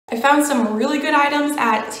I found some really good items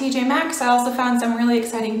at TJ Maxx. I also found some really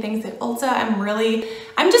exciting things at Ulta.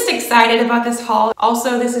 I'm just excited about this haul.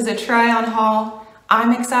 Also, this is a try on haul.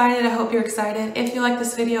 I'm excited. I hope you're excited. If you like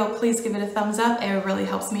this video, please give it a thumbs up. It really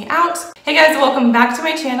helps me out. Hey guys, welcome back to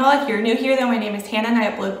my channel. If you're new here, then my name is Hannah and I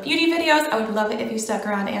upload beauty videos. I would love it if you stuck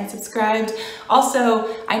around and subscribed.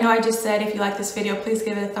 Also, I know I just said if you like this video, please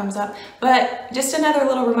give it a thumbs up. But just another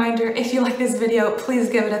little reminder, if you like this video, please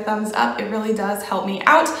give it a thumbs up. It really does help me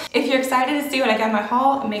out. If you're excited to see what I got in my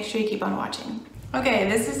haul, make sure you keep on watching. Okay,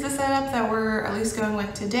 this is the setup that we're at least going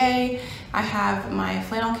with today. I have my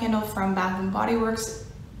flannel candle from Bath & Body Works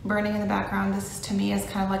burning in the background. This is, to me, is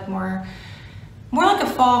kind of like more like a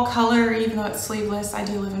fall color, even though it's sleeveless. I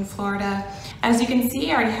do live in Florida. As you can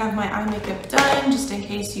see, I already have my eye makeup done, just in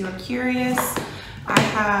case you were curious.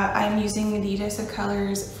 I'm using the Dose of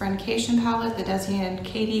Colors Friendcation palette, the Desi and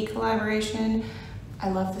Katie collaboration. I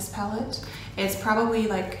love this palette. It's probably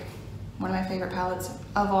like one of my favorite palettes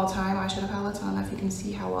of all time, eyeshadow palettes. I don't know if you can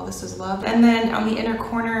see how well this is loved. And then on the inner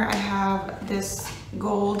corner, I have this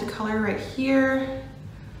gold color right here,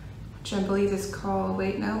 which I believe is called,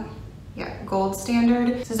 Gold Standard.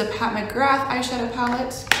 This is a Pat McGrath eyeshadow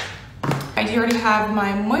palette. I do already have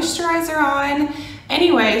my moisturizer on.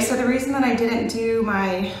 Anyway, so the reason that I didn't do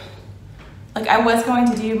I was going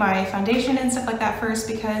to do my foundation and stuff like that first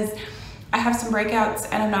because I have some breakouts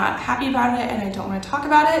and I'm not happy about it and I don't want to talk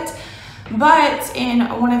about it. But in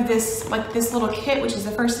one of this little kit, which is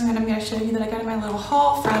the first thing that I'm going to show you that I got in my little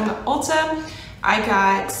haul from Ulta, I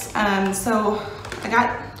got,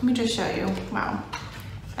 let me just show you. Wow.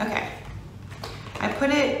 Okay. I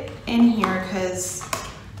put it in here because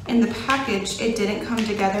in the package, it didn't come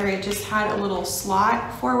together. It just had a little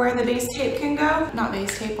slot for where the base tape can go. Not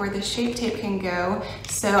base tape, where the shape tape can go.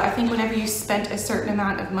 So I think whenever you spent a certain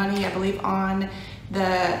amount of money, I believe on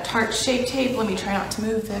the Tarte Shape Tape, let me try not to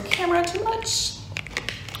move the camera too much.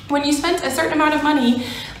 When you spent a certain amount of money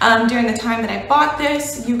during the time that I bought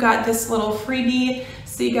this, you got this little freebie.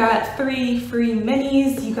 So you got 3 free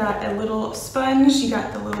minis, you got a little sponge, you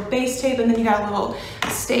got the little base tape, and then you got a little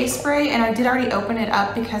stay spray. And I did already open it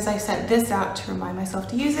up because I set this out to remind myself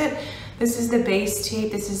to use it. This is the base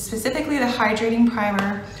tape. This is specifically the hydrating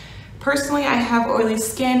primer. Personally, I have oily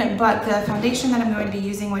skin, but the foundation that I'm going to be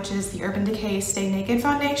using, which is the Urban Decay Stay Naked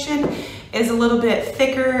foundation, is a little bit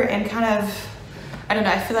thicker and kind of, I don't know,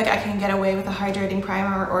 I feel like I can get away with a hydrating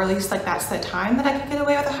primer, or at least like that's the time that I can get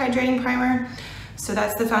away with a hydrating primer. So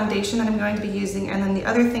that's the foundation that I'm going to be using. And then the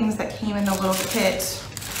other things that came in the little kit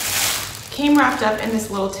came wrapped up in this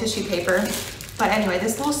little tissue paper. But anyway,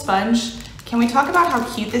 this little sponge, can we talk about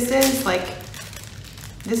how cute this is?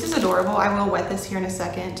 This is adorable. I will wet this here in a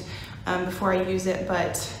second before I use it,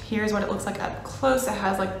 but here's what it looks like up close. It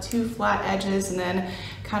has like 2 flat edges and then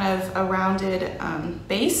kind of a rounded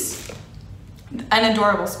base. An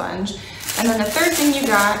adorable sponge. And then the third thing you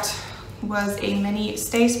got was a mini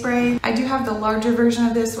stay spray. I do have the larger version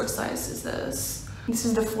of this. What size is this? This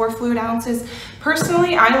is the 4 fluid ounces.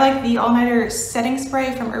 Personally, I like the All Nighter setting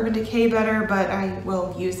spray from Urban Decay better, but I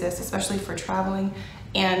will use this, especially for traveling,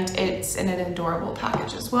 and it's in an adorable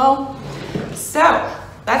package as well. So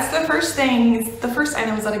that's the first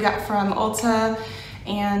items that I got from Ulta.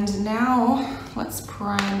 And now let's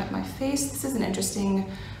prime my face. This is an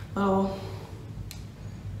interesting little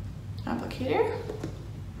applicator.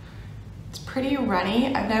 It's pretty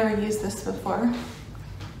runny. I've never used this before.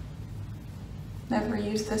 Never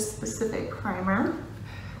used this specific primer.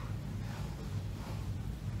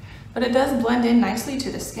 But it does blend in nicely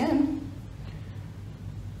to the skin.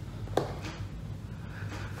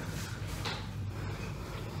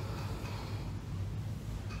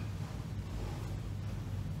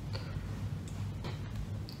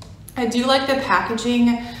 I do like the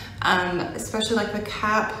packaging, especially like the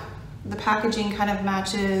cap. The packaging kind of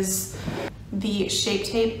matches the Shape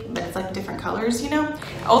Tape, but it's like different colors, you know?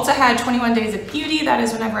 Ulta had 21 Days of Beauty. That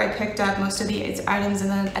is whenever I picked up most of the items. And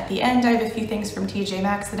then at the end, I have a few things from TJ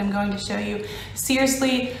Maxx that I'm going to show you.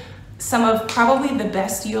 Seriously, some of probably the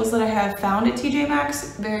best deals that I have found at TJ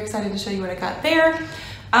Maxx. Very excited to show you what I got there.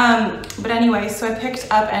 But anyway, so I picked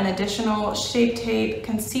up an additional Shape Tape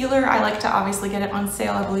concealer. I like to obviously get it on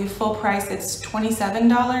sale. I believe full price it's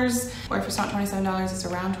 $27, or if it's not $27, it's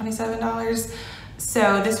around $27.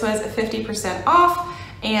 So this was 50% off,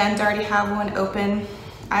 and I already have one open.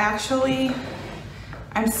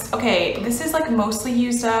 Okay, this is like mostly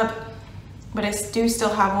used up, but I do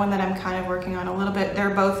still have one that I'm kind of working on a little bit.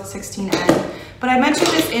 They're both 16N. But I mentioned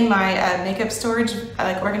this in my makeup storage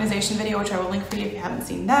organization video, which I will link for you if you haven't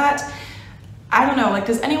seen that. I don't know,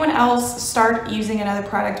 does anyone else start using another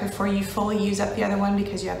product before you fully use up the other one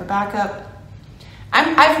because you have a backup?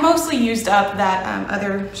 I've mostly used up that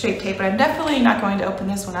other Shape Tape, but I'm definitely not going to open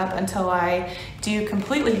this one up until I do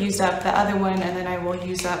completely use up the other one, and then I will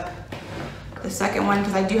use up the second one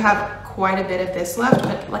because I do have quite a bit of this left.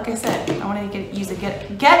 But like I said, I wanted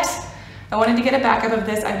to I wanted to get a backup of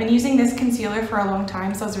this. I've been using this concealer for a long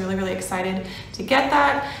time, so I was really excited to get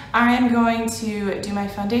that. I am going to do my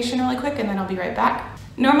foundation really quick and then I'll be right back.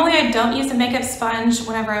 Normally I don't use a makeup sponge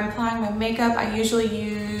whenever I'm applying my makeup. I usually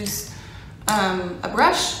use a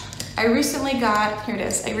brush. I recently got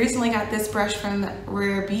this brush from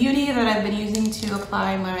Rare Beauty that I've been using to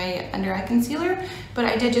apply my under eye concealer, but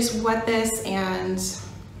I did just wet this and this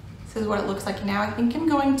is what it looks like now. I think I'm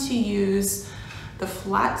going to use the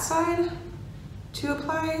flat side to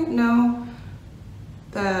apply, no,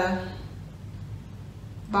 the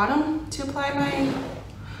bottom to apply my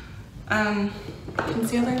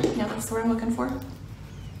concealer. Yeah, that's the word I'm looking for.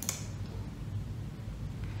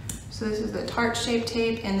 So this is the Tarte Shape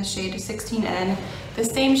Tape in the shade 16N, the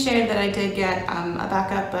same shade that I did get a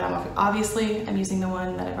backup, but obviously I'm using the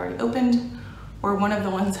one that I've already opened, or one of the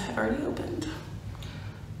ones I've already opened.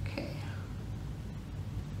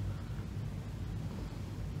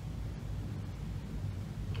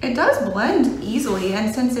 It does blend easily,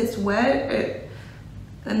 and since it's wet,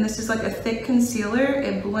 and this is like a thick concealer,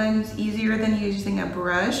 it blends easier than using a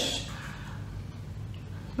brush.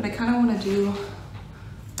 But I kind of want to do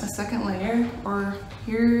a second layer, or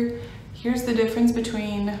here's the difference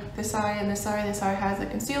between this eye and this eye. This eye has a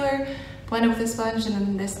concealer blended with a sponge, and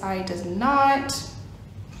then this eye does not.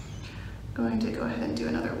 I'm going to go ahead and do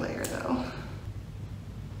another layer though.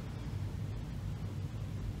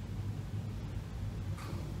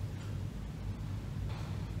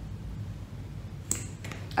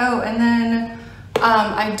 Oh, and then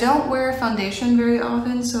I don't wear foundation very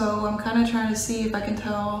often, so I'm kind of trying to see if I can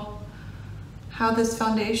tell how this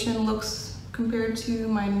foundation looks compared to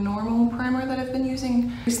my normal primer that I've been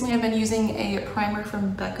using. Recently I've been using a primer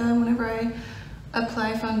from Becca whenever I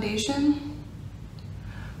apply foundation.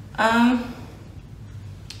 I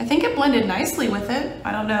think it blended nicely with it.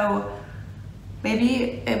 I don't know,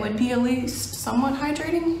 maybe it would be at least somewhat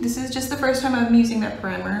hydrating. This is just the first time I'm using that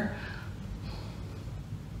primer.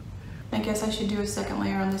 I guess I should do a second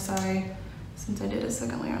layer on this eye since I did a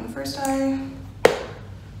second layer on the first eye.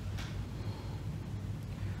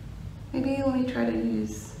 Maybe let me try to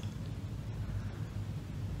use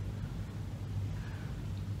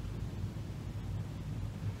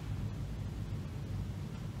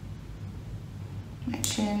my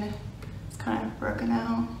chin. It's kind of broken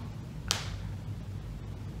out.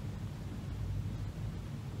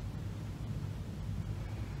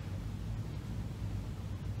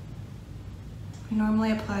 I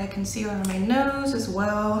normally apply concealer on my nose as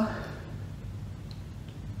well.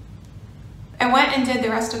 I went and did the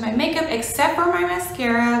rest of my makeup except for my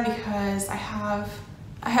mascara because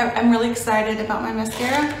I'm really excited about my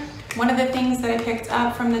mascara. One of the things that I picked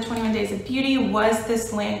up from the 21 Days of Beauty was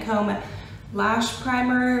this Lancome lash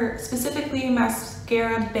primer, specifically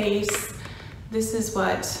mascara base. This is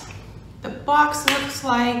what the box looks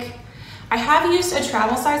like. I have used a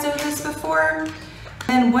travel size of this before.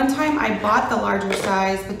 And one time I bought the larger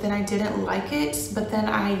size, but then I didn't like it. But then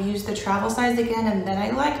I used the travel size again and then I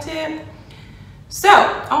liked it. So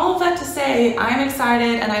all of that to say, I'm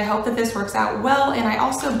excited and I hope that this works out well. And I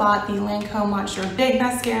also bought the Lancome Monster Big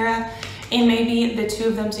Mascara, and maybe the two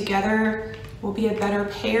of them together will be a better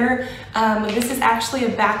pair. This is actually a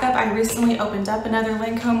backup. I recently opened up another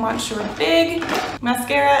Lancome Monster Big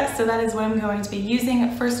Mascara, so that is what I'm going to be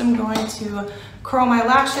using. First, I'm going to curl my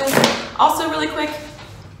lashes. Also really quick,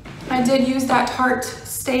 I did use that Tarte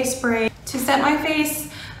Stay Spray to set my face.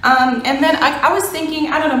 And then I was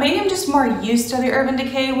thinking, I don't know, maybe I'm just more used to the Urban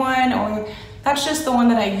Decay one, or that's just the one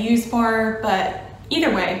that I use more, but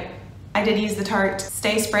either way, I did use the Tarte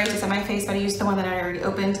Stay Spray to set my face, but I used the one that I already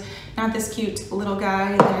opened, not this cute little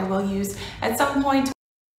guy that I will use at some point.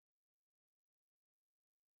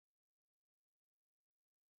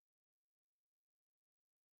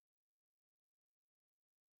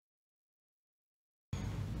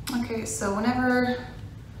 Okay, so whenever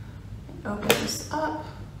I open this up,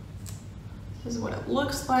 this is what it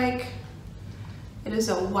looks like. It is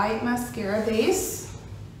a white mascara base.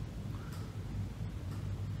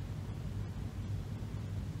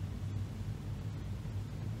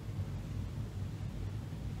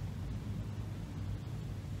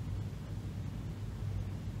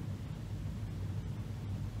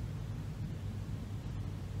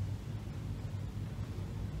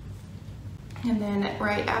 And then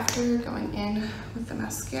right after, going in with the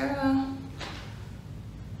mascara.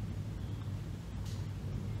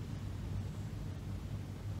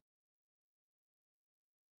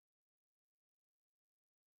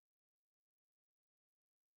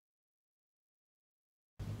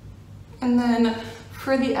 And then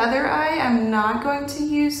for the other eye, I'm not going to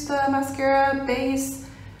use the mascara base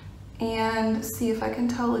and see if I can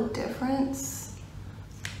tell a difference.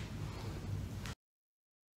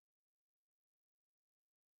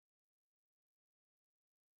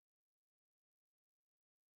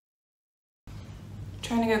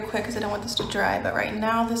 Trying to go quick because I don't want this to dry, but right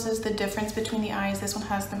now this is the difference between the eyes. This one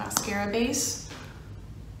has the mascara base.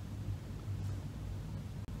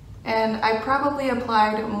 And I probably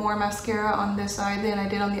applied more mascara on this eye than I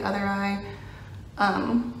did on the other eye,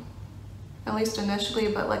 at least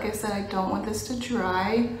initially, but like I said, I don't want this to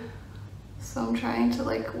dry, so I'm trying to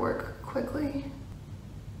like work quickly.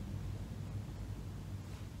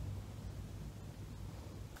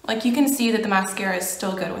 Like you can see that the mascara is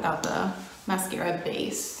still good without the mascara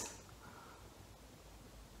base.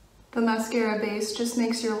 The mascara base just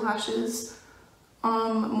makes your lashes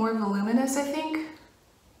more voluminous, I think.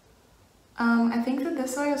 I think that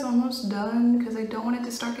this eye is almost done because I don't want it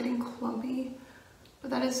to start getting clumpy. But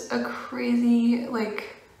that is a crazy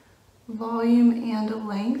like volume and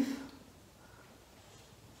length.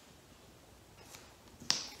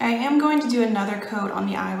 I am going to do another coat on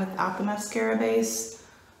the eye without the mascara base.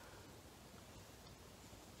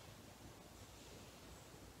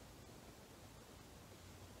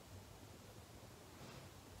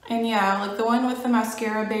 And yeah, like the one with the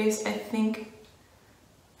mascara base, I think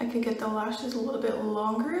I could get the lashes a little bit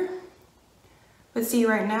longer. But see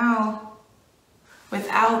right now,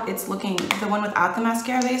 without, it's looking, the one without the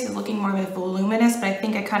mascara base is looking more voluminous, but I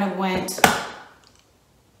think I kind of went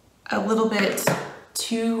a little bit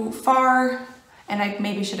too far, and I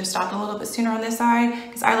maybe should have stopped a little bit sooner on this eye,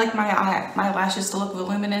 because I like my lashes to look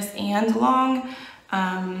voluminous and long.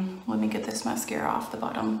 Let me get this mascara off the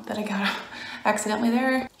bottom that I got accidentally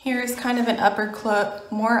there. Here's kind of an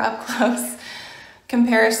more up close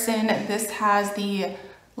comparison. This has the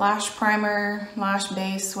lash primer, lash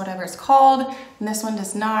base, whatever it's called, and this one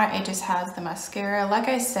does not. It just has the mascara. Like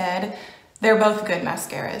I said, they're both good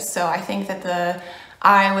mascaras, so I think that the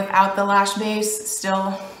eye without the lash base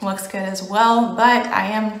still looks good as well, but I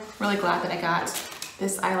am really glad that I got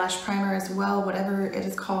this eyelash primer as well, whatever it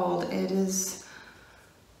is called. It is,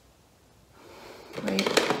 wait,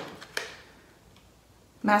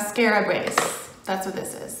 mascara base. That's what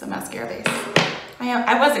this is, the mascara base.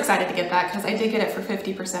 I was excited to get that because I did get it for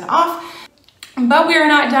 50% off. But we are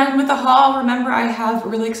not done with the haul. Remember, I have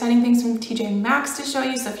really exciting things from TJ Maxx to show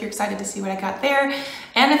you, so if you're excited to see what I got there,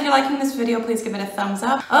 and if you're liking this video, please give it a thumbs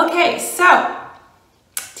up. Okay, so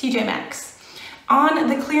TJ Maxx. On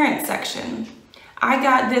the clearance section, I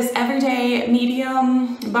got this everyday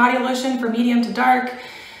medium body lotion for medium to dark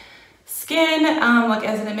skin, like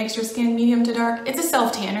as in it makes your skin medium to dark. It's a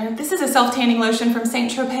self-tanner. This is a self-tanning lotion from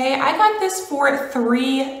Saint Tropez. I got this for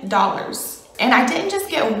 $3. And I didn't just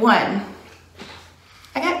get one,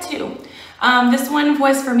 I got two. This one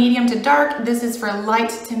was for medium to dark. This is for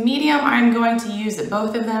light to medium. I'm going to use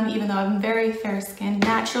both of them, even though I'm very fair skinned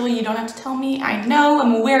naturally. You don't have to tell me, I know,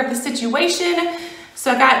 I'm aware of the situation.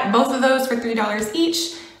 So I got both of those for $3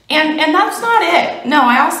 each. And that's not it. No,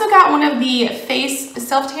 I also got one of the face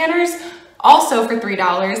self-tanners also for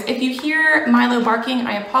 $3. If you hear Milo barking,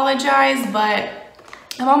 I apologize, but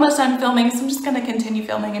I'm almost done filming, so I'm just gonna continue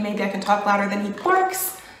filming and maybe I can talk louder than he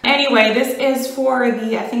barks. Anyway, this is for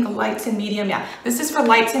the, I think, light to medium. Yeah, this is for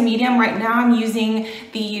light to medium. Right now I'm using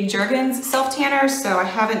the Jergens self-tanner, so I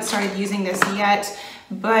haven't started using this yet.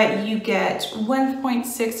 But you get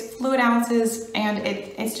 1.6 fluid ounces, and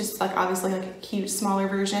it's just like obviously like a cute smaller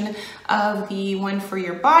version of the one for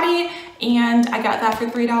your body, and I got that for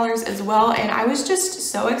 $3 as well, and I was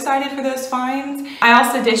just so excited for those finds. I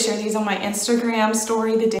also did share these on my Instagram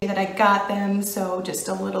story the day that I got them, so just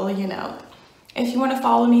a little, you know, if you want to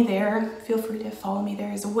follow me there, feel free to follow me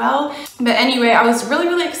there as well. But anyway, I was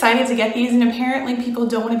really excited to get these, and apparently people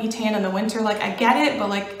don't want to be tan in the winter. Like, I get it, but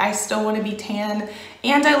like I still want to be tan,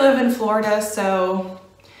 and I live in Florida, so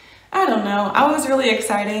I don't know. I was really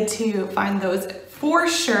excited to find those for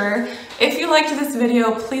sure. If you liked this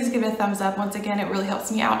video, please give it a thumbs up. Once again, it really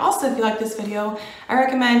helps me out. Also, if you like this video, I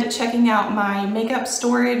recommend checking out my makeup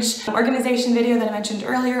storage organization video that I mentioned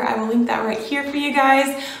earlier. I will link that right here for you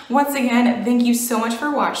guys. Once again, thank you so much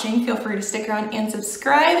for watching. Feel free to stick around and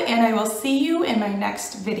subscribe, and I will see you in my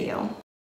next video.